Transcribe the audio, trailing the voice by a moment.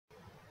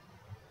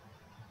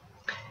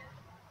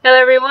Hello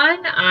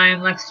everyone,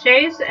 I'm Lex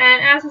Chase,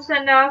 and as a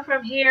send-off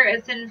from here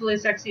at Sinfully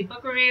Sexy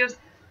Book Reviews,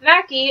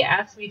 Mackie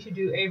asked me to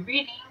do a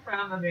reading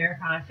from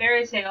Americana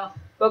Fairy Tale,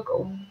 Book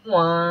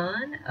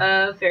 1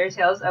 of Fairy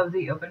Tales of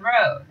the Open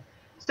Road.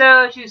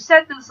 So to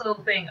set this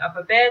little thing up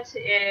a bit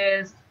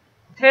is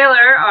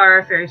Taylor,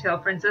 our fairy tale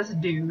princess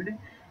dude,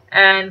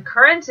 and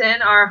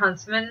Corentin, our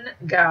huntsman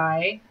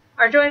guy,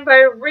 are joined by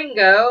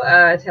Ringo,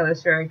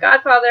 Taylor's fairy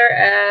godfather,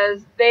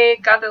 as they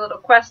got their little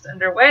quest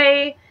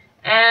underway,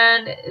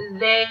 and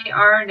they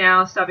are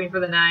now stopping for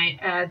the night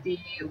at the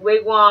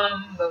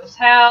Wigwam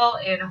Motel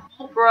in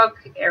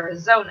Holbrook,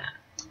 Arizona.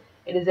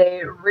 It is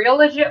a real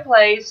legit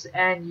place,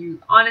 and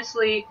you honest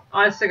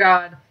to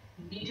God,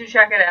 need to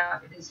check it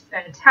out. It is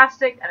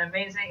fantastic and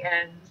amazing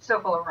and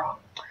so full of rom.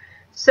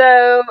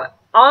 So,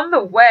 on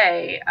the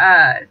way,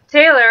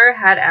 Taylor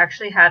had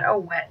actually had a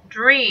wet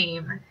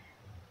dream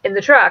in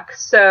the truck.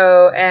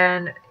 So,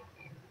 and,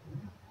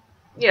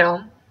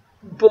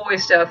 boy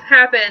stuff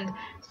happened.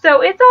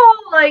 So it's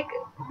all like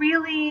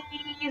really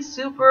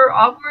super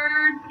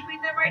awkward between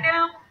them right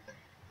now.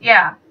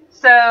 Yeah.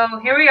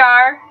 So here we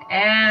are,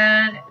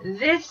 and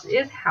this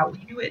is how we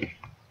do it.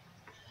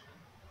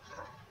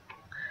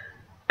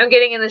 I'm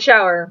getting in the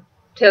shower,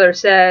 Taylor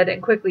said,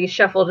 and quickly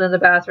shuffled into the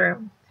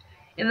bathroom.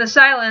 In the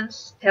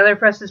silence, Taylor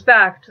pressed his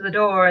back to the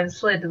door and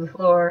slid to the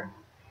floor.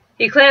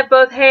 He clamped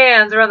both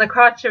hands around the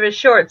crotch of his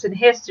shorts and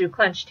hissed through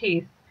clenched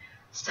teeth.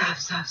 Stop,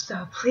 stop,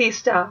 stop, please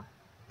stop.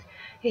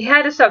 He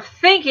had to stop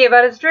thinking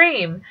about his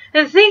dream,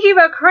 and thinking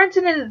about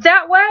Corentin in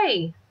that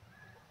way.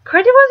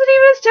 Corentin wasn't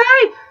even his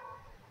type,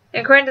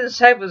 and Corentin's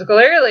type was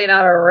clearly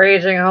not a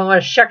raging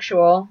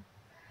homosexual.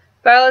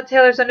 Violet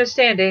Taylor's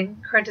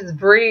understanding, Corentin's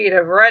breed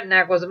of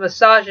redneck was a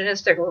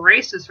misogynistic,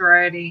 racist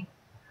variety.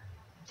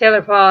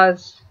 Taylor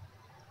paused.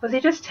 Was he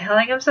just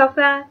telling himself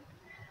that?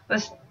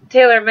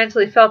 Taylor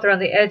mentally felt around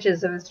the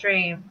edges of his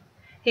dream.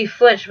 He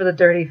flinched with a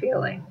dirty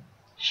feeling.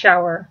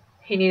 Shower.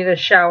 He needed a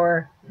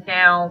shower.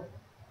 Now.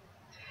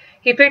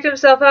 He picked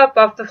himself up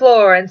off the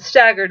floor and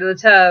staggered to the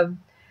tub.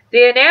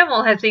 The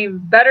enamel had seen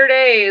better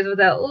days with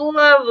that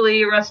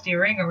lovely rusty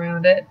ring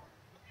around it.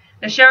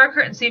 The shower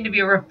curtain seemed to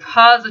be a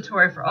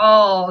repository for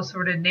all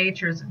assorted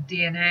natures of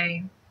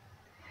DNA.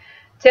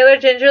 Taylor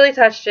gingerly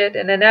touched it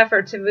in an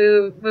effort to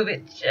move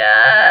it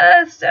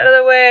just out of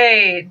the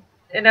way,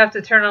 enough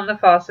to turn on the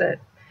faucet.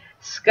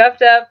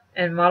 Scuffed up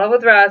and mottled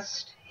with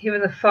rust,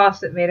 even the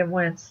faucet made him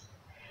wince.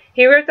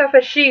 He ripped off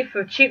a sheaf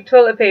of cheap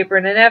toilet paper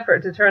in an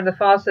effort to turn the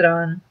faucet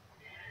on.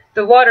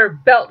 The water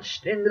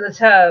belched into the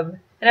tub,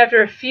 and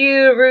after a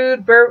few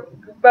rude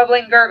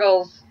bubbling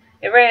gurgles,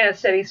 it ran in a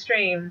steady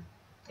stream.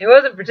 It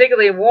wasn't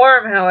particularly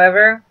warm,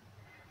 however.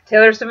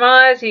 Taylor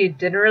surmised he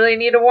didn't really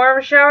need a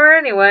warm shower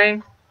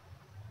anyway.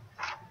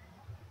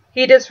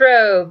 He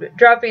disrobed,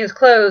 dropping his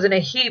clothes in a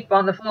heap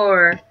on the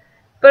floor.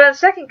 But on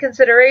second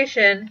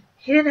consideration,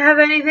 he didn't have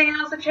anything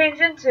else to change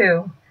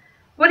into.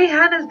 What he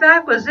had in his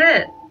back was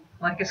it,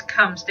 like his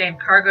cum-stained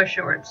cargo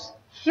shorts.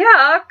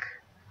 Yuck!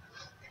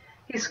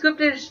 He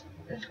scooped his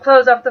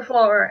clothes off the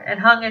floor and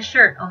hung his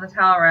shirt on the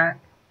towel rack.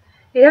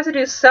 He'd have to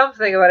do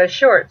something about his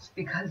shorts,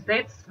 because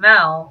they'd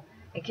smell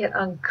and get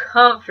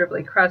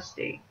uncomfortably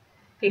crusty.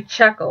 He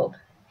chuckled.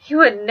 He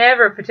would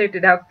never have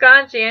predicted how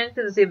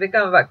conscientious he'd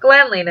become about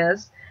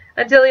cleanliness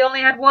until he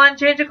only had one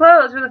change of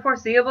clothes for the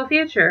foreseeable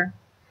future.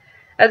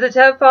 As the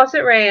tub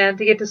faucet ran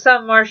to get to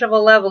some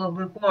marginal level of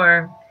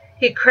lukewarm,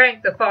 he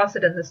cranked the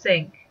faucet in the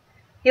sink.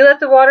 He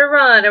let the water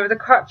run over the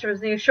crotch of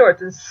his new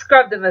shorts and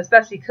scrubbed them as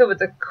best he could with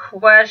the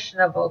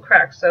questionable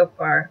cracked soap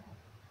bar.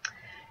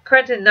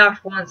 Corentin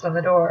knocked once on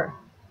the door.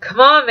 Come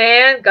on,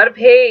 man, gotta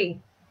pee.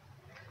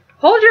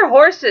 Hold your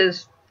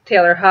horses,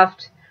 Taylor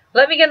huffed.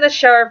 Let me get in the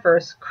shower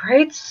first.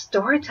 Great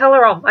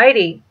storyteller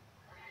almighty.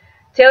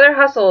 Taylor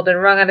hustled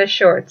and wrung out his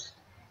shorts.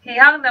 He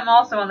hung them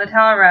also on the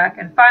towel rack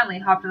and finally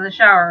hopped in the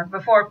shower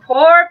before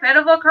poor,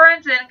 pitiful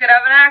Corentin could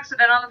have an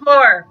accident on the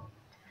floor.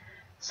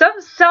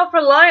 Some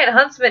self-reliant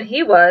huntsman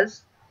he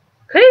was.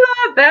 Could he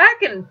go out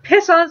back and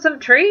piss on some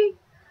tree?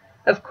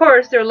 Of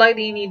course, there would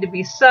likely need to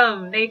be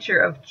some nature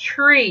of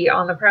tree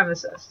on the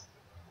premises.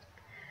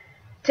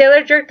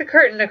 Taylor jerked the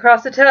curtain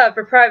across the tub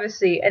for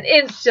privacy and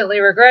instantly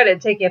regretted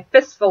taking a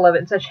fistful of it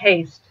in such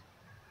haste.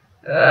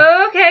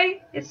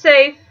 Okay, it's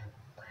safe.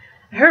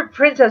 I heard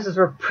princesses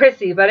were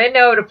prissy, but I didn't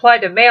know it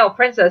applied to male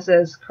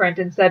princesses,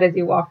 Corentin said as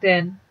he walked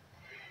in.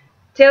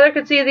 Taylor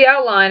could see the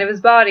outline of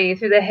his body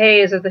through the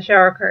haze of the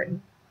shower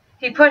curtain.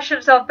 He pushed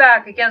himself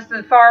back against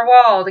the far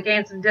wall to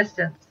gain some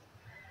distance.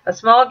 A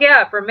small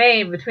gap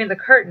remained between the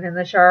curtain and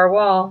the shower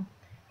wall,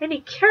 and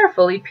he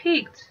carefully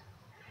peeked.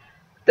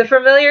 The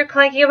familiar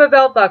clanking of a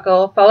belt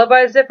buckle, followed by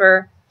a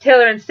zipper,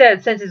 Taylor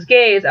instead sent his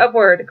gaze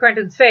upward to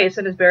Corentin's face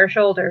and his bare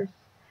shoulders.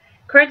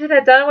 Corentin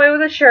had done away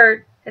with his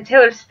shirt, and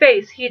Taylor's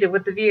face heated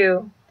with the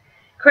view.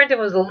 Corentin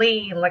was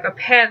lean, like a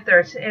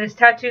panther, and his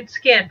tattooed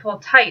skin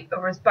pulled tight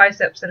over his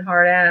biceps and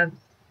hard abs.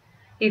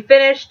 He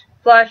finished,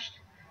 flushed,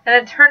 and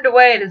then turned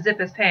away to zip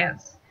his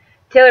pants.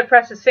 Taylor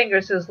pressed his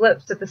fingers to his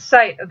lips at the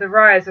sight of the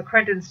rise of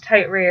Corentin's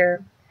tight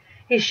rear.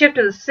 He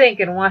shifted to the sink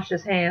and washed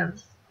his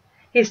hands.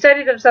 He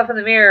steadied himself in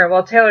the mirror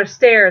while Taylor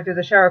stared through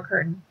the shower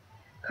curtain.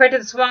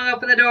 Quentin swung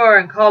open the door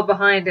and called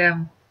behind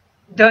him,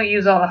 "Don't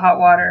use all the hot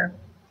water."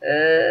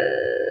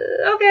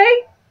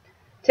 Okay,"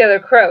 Taylor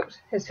croaked,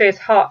 his face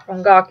hot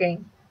from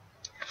gawking.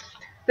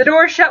 The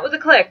door shut with a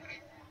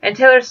click, and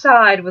Taylor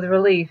sighed with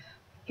relief.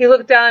 He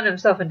looked down at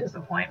himself in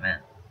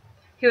disappointment.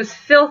 He was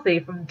filthy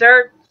from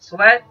dirt,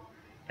 sweat,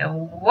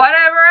 and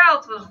whatever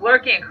else was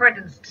lurking in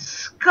Quentin's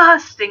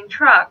disgusting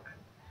truck.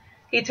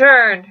 He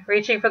turned,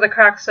 reaching for the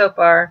cracked soap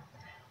bar.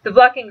 The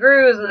blackened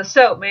grooves in the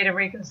soap made him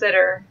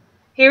reconsider.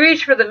 He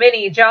reached for the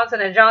mini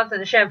Johnson &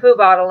 Johnson shampoo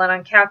bottle and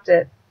uncapped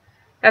it.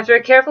 After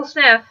a careful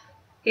sniff,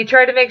 he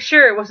tried to make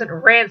sure it wasn't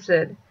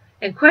rancid,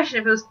 and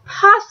questioned if it was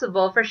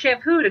possible for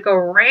shampoo to go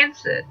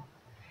rancid.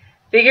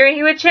 Figuring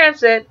he would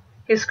chance it,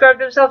 he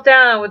scrubbed himself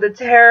down with the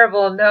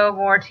terrible No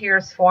More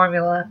Tears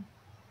formula.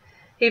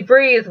 He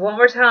breathed one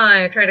more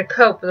time, trying to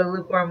cope with the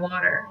lukewarm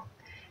water,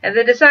 and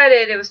then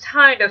decided it was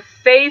time to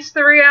face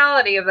the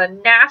reality of the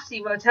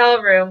nasty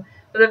motel room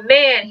with a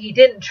man he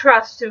didn't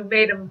trust who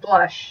made him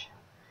blush.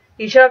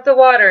 He shut off the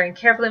water and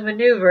carefully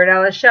maneuvered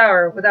out of the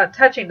shower without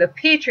touching the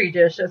petri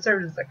dish that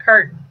served as a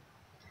curtain.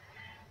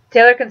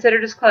 Taylor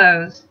considered his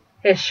clothes.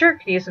 His shirt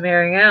could use some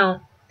airing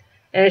out,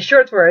 and his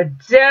shorts were a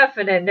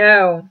definite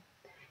no.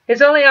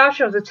 His only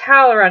option was a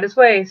towel around his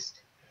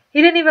waist.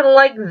 He didn't even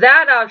like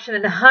that option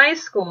in high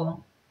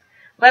school,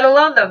 let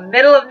alone the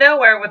middle of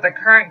nowhere with the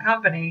current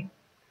company.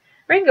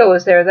 Ringo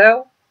was there,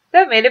 though.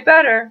 That made it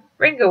better.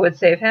 Ringo would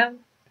save him.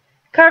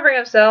 Covering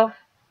himself,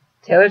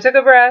 Taylor took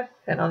a breath,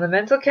 and on the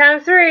mental count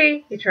of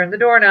 3, he turned the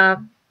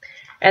doorknob,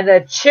 and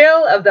the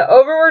chill of the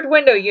overworked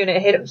window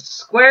unit hit him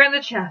square in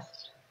the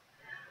chest.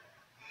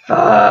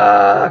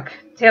 "Fuck!"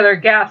 Taylor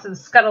gasped and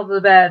scuttled to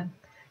the bed.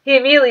 He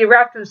immediately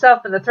wrapped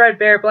himself in the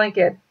threadbare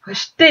blanket,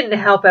 which didn't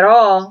help at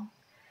all.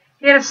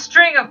 He had a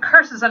string of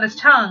curses on his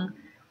tongue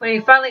when he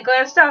finally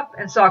glanced up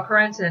and saw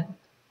Quentin.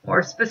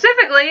 More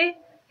specifically,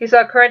 he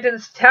saw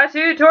Quentin's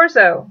tattooed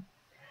torso.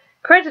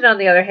 Quentin, on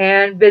the other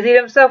hand, busied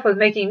himself with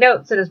making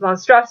notes in his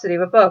monstrosity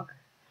of a book.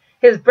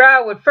 His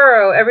brow would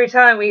furrow every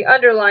time he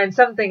underlined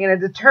something in a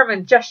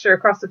determined gesture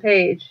across the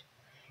page.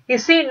 He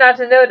seemed not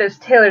to notice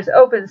Taylor's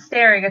open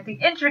staring at the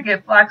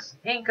intricate black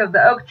ink of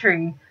the oak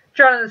tree,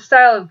 drawn in the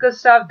style of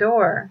Gustave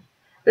Doré.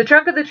 The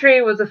trunk of the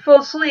tree was a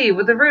full sleeve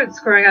with the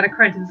roots growing out of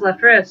Quentin's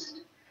left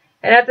wrist,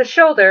 and at the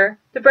shoulder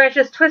the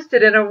branches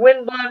twisted in a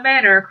wind-blown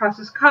manner across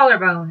his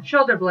collarbone,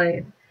 shoulder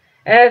blade,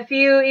 and a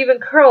few even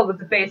curled at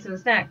the base of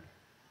his neck.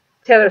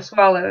 Taylor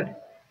swallowed.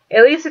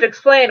 At least it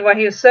explained why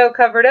he was so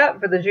covered up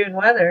for the June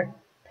weather.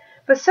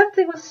 But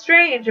something was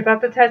strange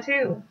about the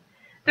tattoo.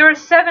 There were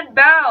 7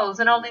 boughs,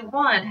 and only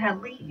one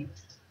had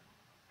leaves.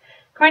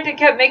 Quentin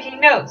kept making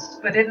notes,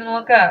 but didn't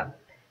look up.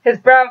 His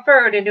brow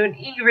furrowed into an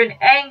even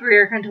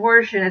angrier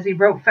contortion as he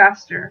wrote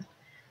faster.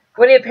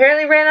 When he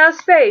apparently ran out of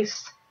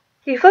space,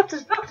 he flipped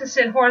his book to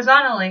sit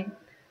horizontally,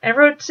 and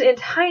wrote in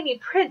tiny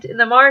print in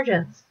the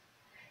margins.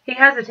 He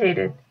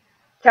hesitated,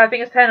 tapping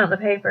his pen on the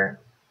paper.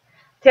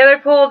 Taylor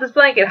pulled his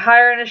blanket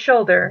higher on his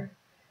shoulder.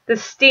 The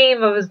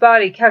steam of his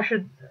body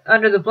captured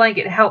under the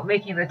blanket helped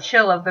making the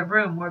chill of the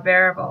room more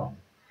bearable.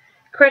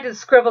 Quentin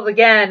scribbled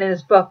again in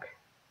his book.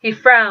 He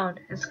frowned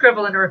and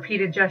scribbled in a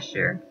repeated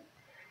gesture.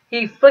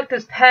 He flicked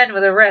his pen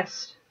with a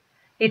wrist.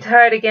 He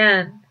tried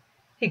again.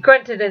 He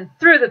grunted and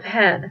threw the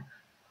pen.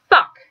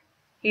 "Fuck!"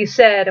 he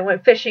said, and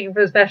went fishing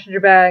for his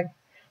messenger bag.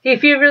 He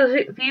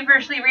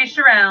feverishly reached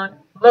around,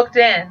 looked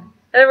in, and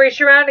then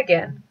reached around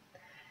again.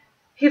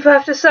 He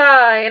puffed a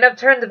sigh and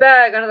upturned the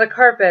bag onto the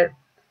carpet.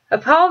 A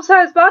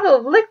palm-sized bottle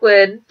of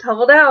liquid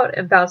tumbled out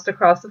and bounced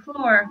across the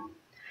floor,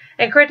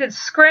 and Quentin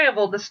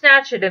scrambled to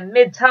snatch it in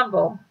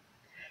mid-tumble.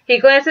 He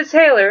glanced at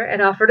Taylor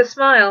and offered a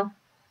smile.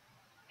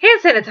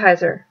 "Hand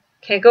sanitizer.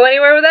 Can't go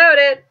anywhere without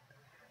it."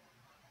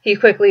 He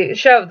quickly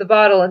shoved the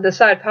bottle into the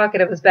side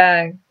pocket of his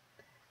bag.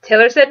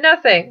 Taylor said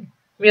nothing,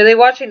 merely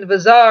watching the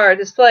bizarre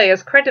display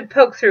as Quentin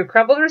poked through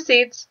crumpled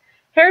receipts,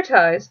 hair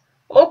ties,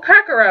 old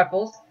cracker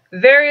apples,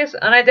 various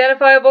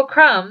unidentifiable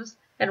crumbs,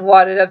 and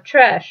wadded up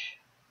trash.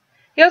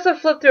 He also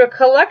flipped through a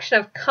collection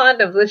of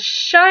condoms with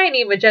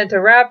shiny magenta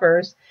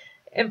wrappers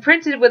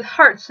imprinted with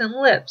hearts and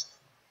lips.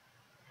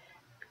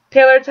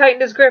 Taylor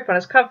tightened his grip on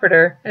his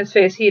comforter, and his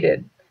face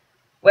heated.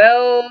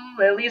 "Well,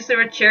 at least they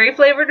were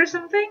cherry-flavored or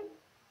something?"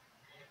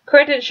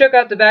 Quentin shook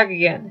out the bag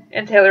again,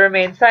 and Taylor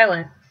remained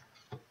silent.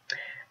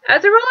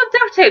 As a roll of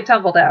duct tape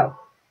tumbled out,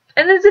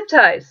 and then zip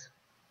ties.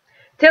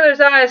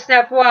 Taylor's eyes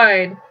snapped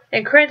wide,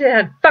 and Quentin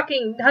had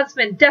fucking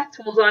Huntsman death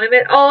tools on him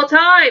at all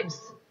times.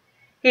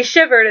 He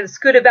shivered and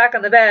scooted back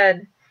on the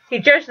bed. He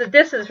judged the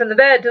distance from the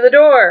bed to the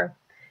door,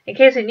 in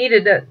case he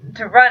needed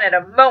to run at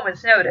a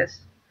moment's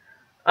notice.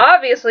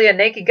 Obviously, a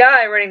naked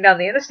guy running down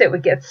the interstate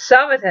would get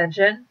some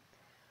attention,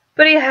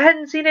 but he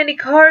hadn't seen any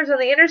cars on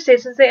the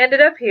interstate since they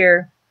ended up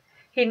here.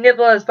 He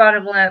nibbled at his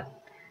bottom lip.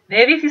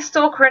 Maybe if he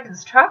stole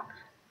Quentin's truck?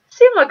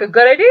 Seemed like a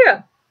good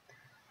idea.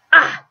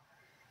 "Ah!"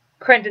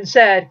 Quentin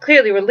said,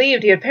 clearly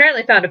relieved he had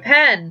apparently found a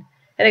pen,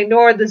 and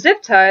ignored the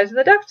zip ties and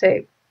the duct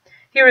tape.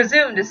 He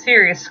resumed his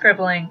furious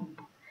scribbling.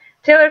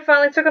 Taylor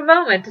finally took a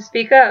moment to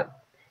speak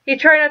up. He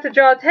tried not to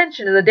draw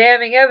attention to the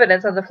damning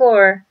evidence on the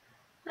floor.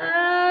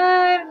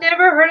 I've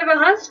never heard of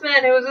a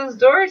huntsman who was a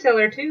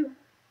storyteller, too.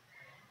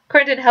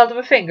 Quentin held him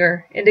a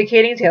finger,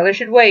 indicating Taylor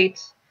should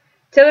wait.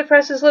 Taylor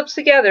pressed his lips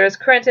together as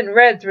Quentin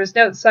read through his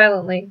notes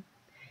silently.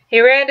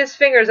 He ran his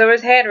fingers over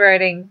his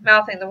handwriting,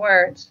 mouthing the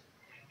words.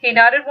 He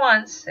nodded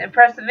once and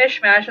pressed the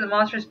mishmash of the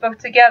monster's book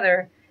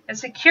together and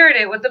secured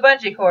it with the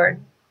bungee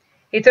cord.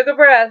 He took a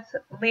breath,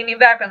 leaning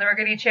back on the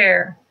rickety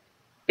chair.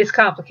 It's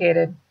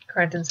complicated,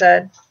 Quentin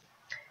said.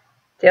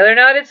 Taylor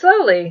nodded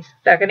slowly,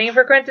 beckoning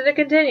for Quentin to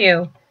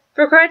continue,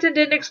 for Quentin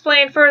didn't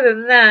explain further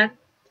than that.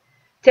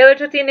 Taylor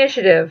took the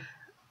initiative.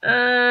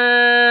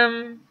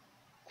 Taylor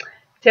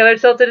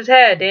tilted his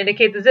head to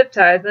indicate the zip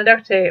ties and the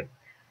duct tape.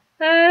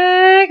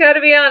 I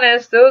gotta be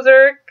honest, those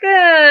are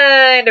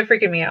kind of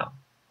freaking me out.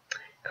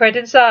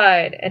 Quentin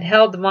sighed and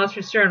held the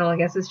monstrous journal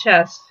against his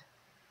chest.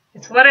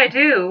 It's what I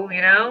do,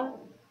 you know.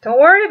 Don't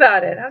worry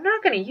about it. I'm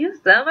not going to use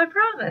them, I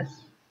promise.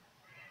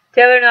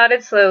 Taylor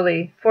nodded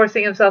slowly,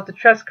 forcing himself to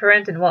trust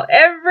Quentin while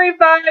every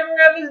fiber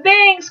of his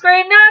being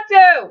screamed not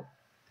to.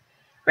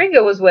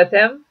 Ringo was with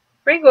him.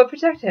 Ringo would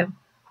protect him.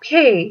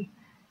 Okay,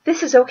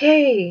 this is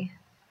okay.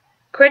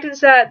 Quentin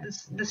sat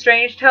the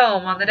strange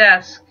tome on the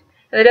desk,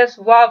 and the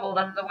desk wobbled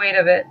under the weight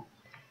of it.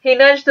 He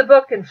nudged the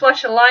book in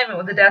flush alignment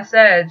with the desk's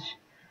edge.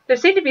 There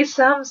seemed to be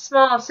some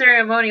small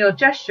ceremonial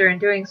gesture in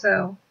doing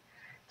so.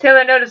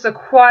 Taylor noticed a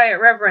quiet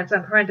reverence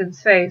on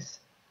Quentin's face.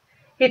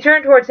 He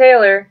turned toward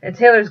Taylor, and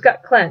Taylor's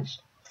gut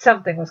clenched.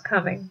 Something was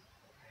coming.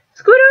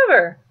 Scoot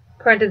over,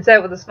 Quentin said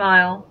with a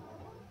smile.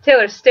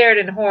 Taylor stared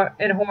in horror.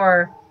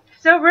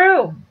 There's no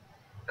room.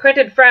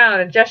 Quentin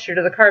frowned and gestured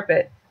to the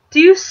carpet. Do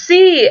you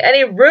see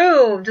any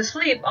room to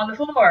sleep on the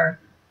floor?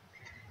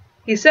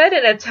 He said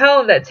in a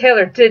tone that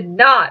Taylor did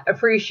not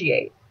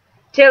appreciate.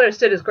 Taylor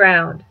stood his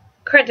ground.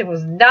 Quentin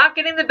was not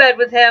getting to bed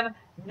with him.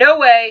 No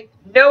way,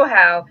 no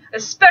how,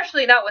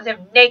 especially not with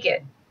him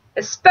naked.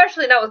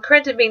 Especially not with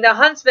Quentin being the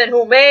huntsman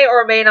who may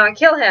or may not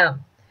kill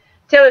him.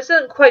 Taylor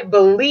still didn't quite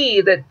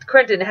believe that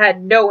Quentin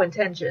had no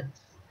intentions.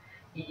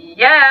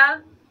 Yeah,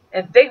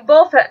 and Big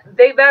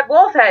Bad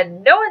Wolf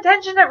had no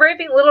intention of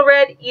raping Little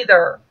Red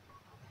either.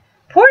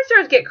 Porn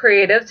stars get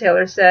creative,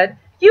 Taylor said.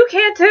 You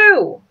can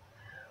too.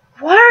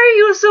 Why are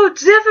you so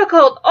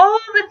difficult all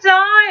the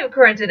time?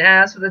 Quentin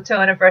asked with a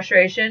tone of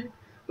frustration.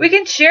 We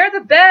can share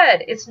the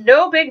bed. It's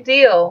no big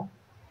deal.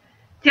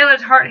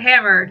 Taylor's heart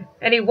hammered,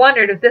 and he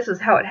wondered if this was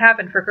how it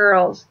happened for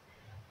girls.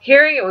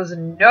 Hearing it was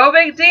no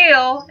big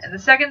deal, and the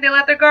second they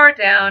let their guard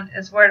down,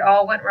 is where it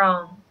all went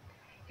wrong.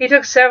 He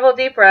took several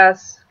deep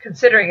breaths,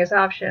 considering his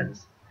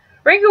options.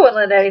 Ringo wouldn't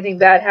let anything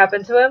bad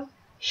happen to him.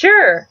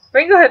 Sure,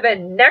 Ringo had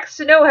been next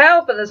to no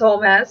help in this whole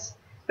mess,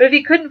 but if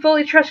he couldn't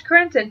fully trust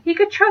Quentin, he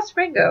could trust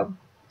Ringo.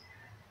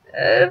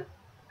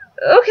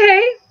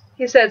 Okay,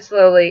 he said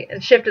slowly,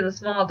 and shifted the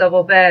small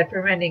double bed,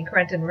 permitting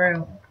Quentin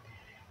room.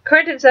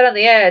 Quentin sat on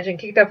the edge and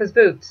kicked off his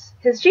boots.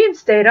 His jeans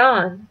stayed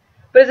on,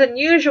 but his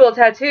unusual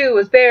tattoo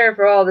was bare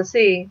for all to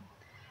see.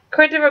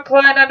 Quentin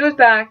reclined onto his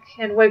back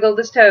and wiggled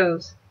his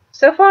toes.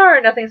 So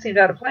far, nothing seemed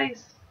out of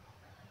place.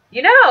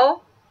 You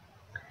know,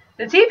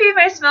 the TV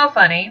may smell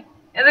funny,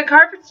 and the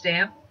carpet's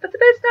damp, but the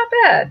bed's not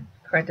bad,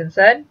 Quentin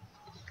said.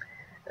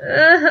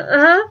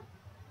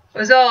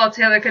 Was all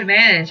Taylor could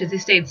manage as he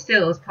stayed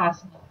still as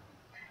possible.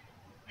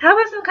 How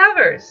about some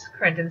covers?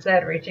 Quentin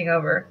said, reaching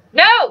over.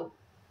 No!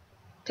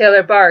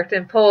 Taylor barked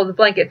and pulled the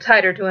blanket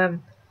tighter to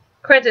him.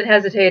 Quentin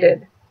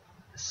hesitated.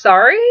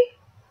 Sorry?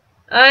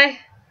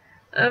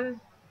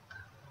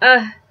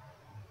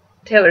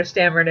 Taylor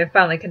stammered and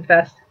finally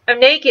confessed. I'm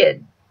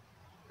naked.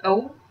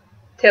 Oh?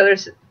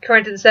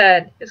 Quentin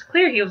said. It's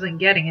clear he wasn't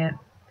getting it.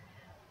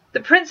 The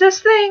princess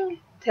thing?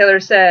 Taylor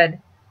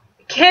said.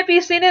 It can't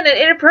be seen in an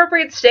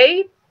inappropriate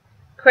state?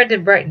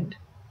 Quentin brightened.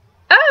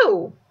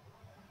 Oh!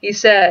 He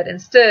said, and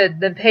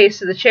stood, then paced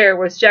to the chair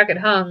where his jacket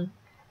hung.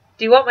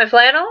 Do you want my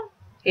flannel?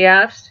 He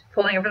asked,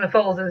 pulling it from the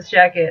folds of his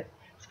jacket.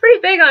 It's pretty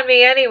big on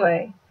me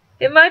anyway.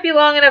 It might be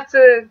long enough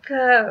to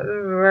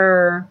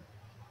cover.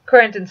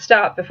 Quentin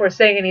stopped before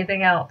saying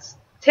anything else.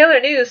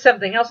 Taylor knew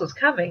something else was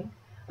coming.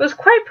 It was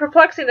quite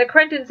perplexing that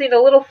Quentin seemed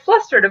a little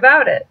flustered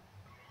about it.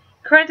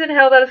 Quentin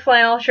held out a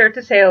flannel shirt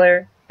to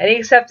Taylor, and he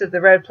accepted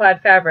the red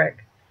plaid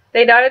fabric.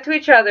 They nodded to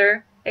each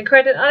other, and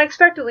Quentin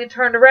unexpectedly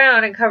turned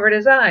around and covered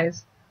his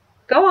eyes.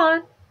 Go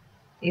on,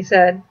 he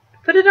said.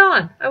 Put it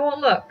on. I won't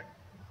look.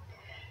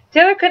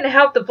 Taylor couldn't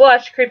help the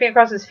blush creeping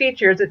across his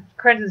features at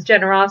Quentin's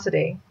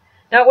generosity.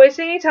 Not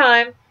wasting any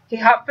time, he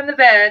hopped from the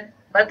bed,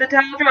 let the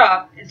towel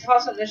drop, and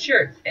tossed on the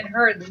shirt, and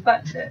hurriedly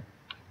buttoned it.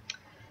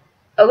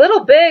 A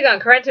little big on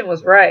Quentin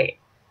was right.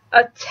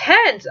 A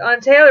tent on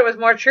Taylor was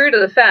more true to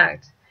the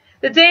fact.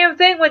 The damn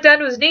thing went down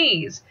to his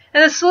knees,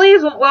 and the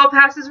sleeves went well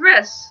past his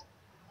wrists.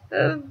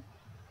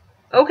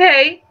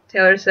 Okay,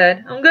 Taylor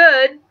said. I'm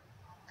good.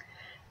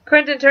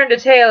 Quentin turned to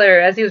Taylor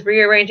as he was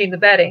rearranging the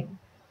bedding.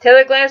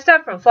 Taylor glanced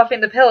up from fluffing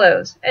the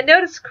pillows, and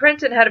noticed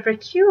Quentin had a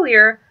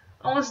peculiar,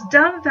 almost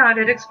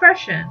dumbfounded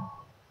expression.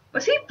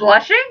 Was he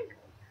blushing?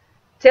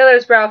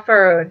 Taylor's brow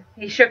furrowed.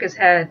 He shook his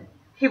head.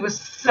 He was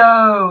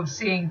so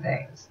seeing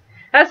things.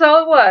 That's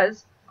all it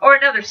was. Or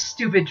another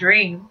stupid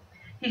dream.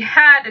 He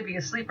had to be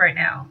asleep right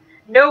now.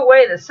 No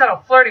way the subtle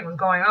flirting was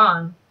going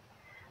on.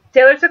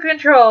 Taylor took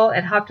control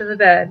and hopped in the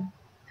bed.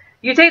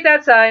 You take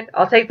that side,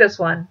 I'll take this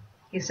one,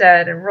 he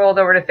said, and rolled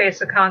over to face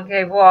the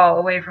concave wall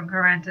away from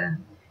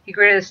Corentin. He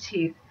gritted his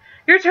teeth.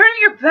 You're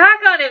turning your back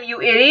on him,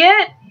 you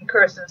idiot! He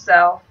cursed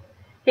himself.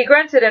 He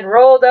grunted and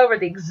rolled over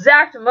the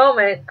exact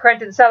moment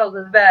Corentin settled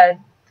in the bed.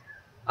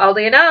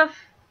 Oddly enough,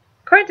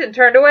 Corentin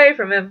turned away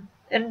from him,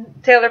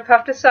 and Taylor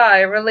puffed a sigh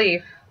of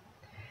relief.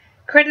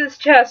 Corentin's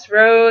chest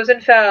rose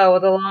and fell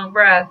with a long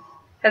breath,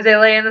 as they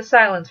lay in the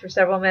silence for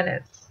several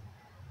minutes.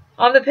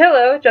 On the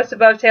pillow, just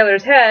above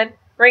Taylor's head,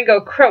 Ringo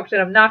croaked an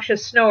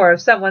obnoxious snore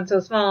of someone so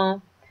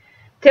small.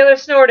 Taylor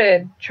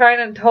snorted,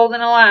 trying to hold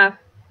in a laugh.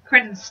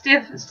 Corentin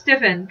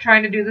stiffened,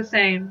 trying to do the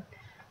same.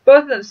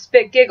 Both of them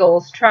spit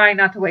giggles, trying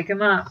not to wake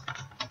him up.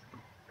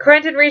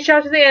 Corentin reached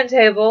out to the end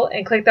table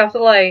and clicked off the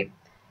light.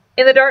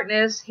 In the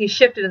darkness, he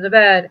shifted in the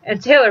bed,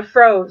 and Taylor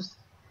froze.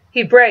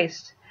 He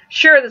braced.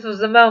 Sure, this was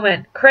the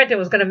moment. Corentin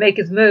was going to make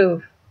his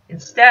move.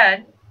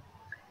 Instead,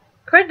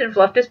 Corentin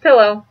fluffed his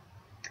pillow.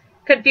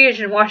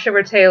 Confusion washed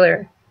over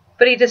Taylor,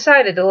 but he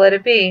decided to let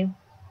it be.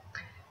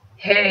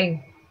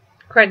 Hey,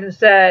 Corentin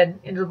said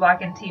into the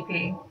blackened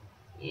teepee.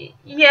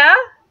 Yeah?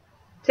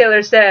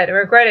 Taylor said, and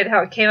regretted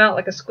how it came out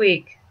like a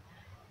squeak.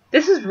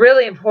 This is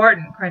really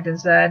important, Corentin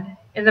said.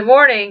 In the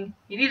morning,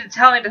 you need to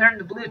tell me to turn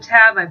the blue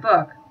tab my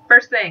book.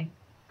 First thing.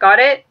 Got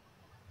it?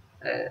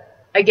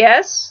 I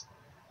guess?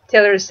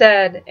 Taylor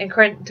said, and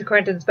to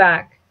Corentin's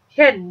back.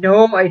 He had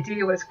no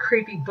idea what his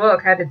creepy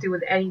book had to do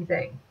with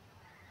anything.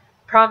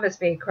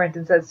 Promise me,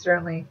 Corentin said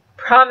sternly.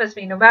 Promise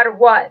me, no matter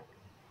what.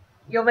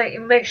 You'll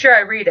make sure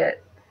I read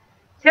it.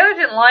 Taylor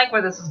didn't like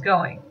where this was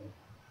going.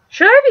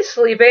 Should I be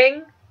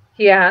sleeping?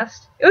 He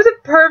asked. It was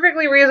a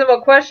perfectly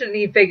reasonable question,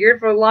 he figured,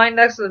 for lying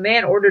next to the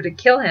man ordered to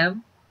kill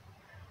him.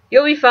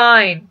 You'll be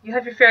fine. You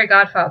have your fairy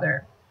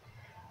godfather.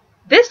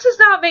 This does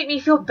not make me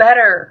feel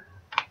better.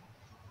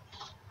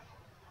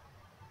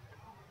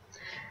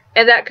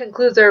 And that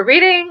concludes our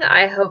reading.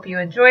 I hope you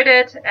enjoyed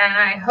it, and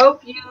I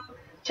hope you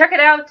check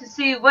it out to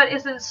see what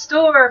is in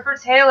store for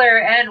Taylor,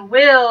 and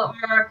will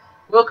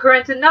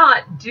Corentin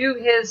not do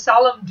his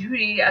solemn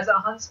duty as a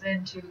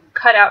huntsman to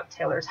cut out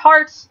Taylor's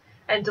heart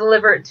and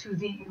deliver it to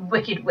the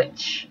Wicked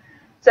Witch.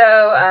 So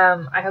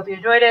I hope you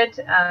enjoyed it.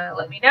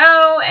 Let me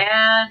know,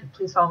 and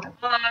please follow my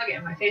blog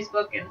and my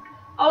Facebook and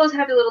all those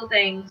happy little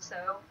things.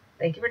 So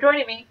thank you for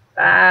joining me.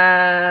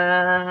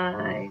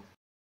 Bye.